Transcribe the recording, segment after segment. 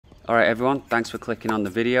Alright everyone, thanks for clicking on the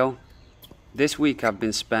video. This week I've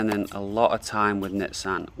been spending a lot of time with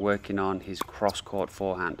Nitzan working on his cross-court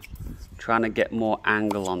forehand, trying to get more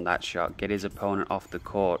angle on that shot, get his opponent off the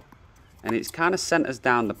court, and it's kind of sent us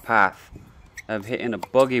down the path of hitting a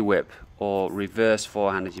buggy whip or reverse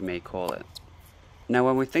forehand as you may call it. Now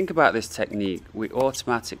when we think about this technique, we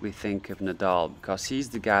automatically think of Nadal because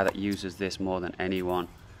he's the guy that uses this more than anyone,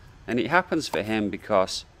 and it happens for him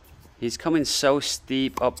because he's coming so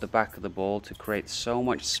steep up the back of the ball to create so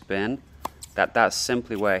much spin that that's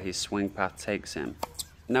simply where his swing path takes him.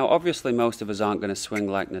 Now obviously most of us aren't going to swing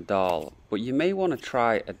like Nadal, but you may want to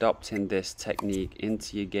try adopting this technique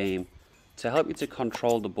into your game to help you to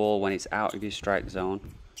control the ball when it's out of your strike zone,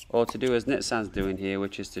 or to do as Nitzan's doing here,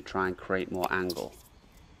 which is to try and create more angle.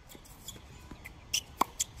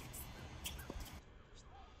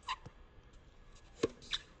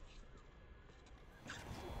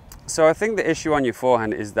 So I think the issue on your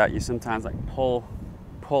forehand is that you sometimes like pull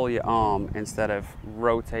your arm instead of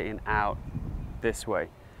rotating out this way.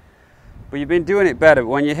 But you've been doing it better.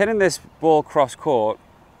 When you're hitting this ball cross court,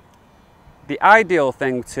 the ideal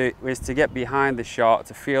thing is to get behind the shot,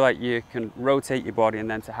 to feel like you can rotate your body and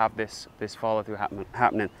then to have this follow through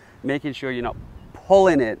happening, making sure you're not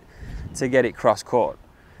pulling it to get it cross court,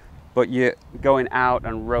 but you're going out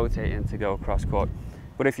and rotating to go cross court.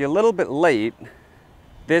 But if you're a little bit late,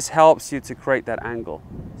 this helps you to create that angle.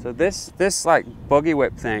 So this like buggy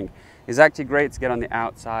whip thing is actually great to get on the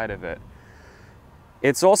outside of it.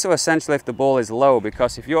 It's also essential if the ball is low,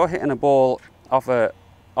 because if you're hitting a ball off a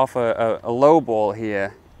low ball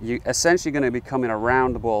here, you're essentially going to be coming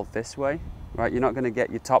around the ball this way, right? You're not going to get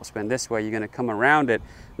your topspin this way, you're going to come around it,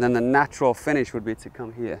 and then the natural finish would be to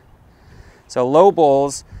come here. So low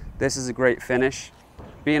balls, this is a great finish.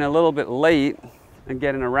 Being a little bit late and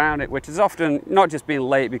getting around it, which is often not just being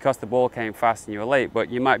late because the ball came fast and you were late,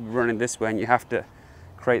 but you might be running this way and you have to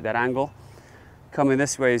create that angle. Coming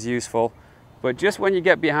this way is useful, but just when you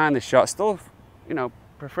get behind the shot, still, you know,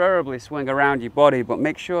 preferably swing around your body, but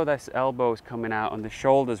make sure this elbow's coming out and the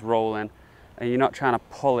shoulders rolling and you're not trying to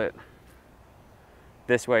pull it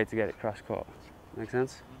this way to get it cross court. Make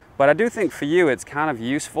sense? But I do think for you it's kind of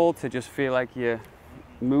useful to just feel like you're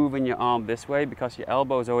moving your arm this way, because your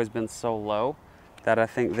elbow's always been so low that I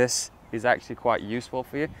think this is actually quite useful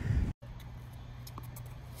for you.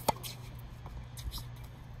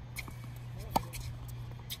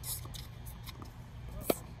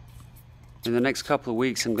 In the next couple of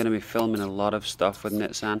weeks I'm going to be filming a lot of stuff with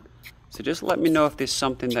Nitzan, so just let me know if there's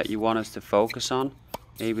something that you want us to focus on.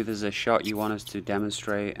 Maybe there's a shot you want us to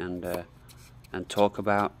demonstrate and talk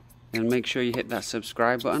about. And make sure you hit that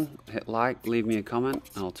subscribe button, hit like, leave me a comment,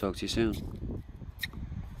 and I'll talk to you soon.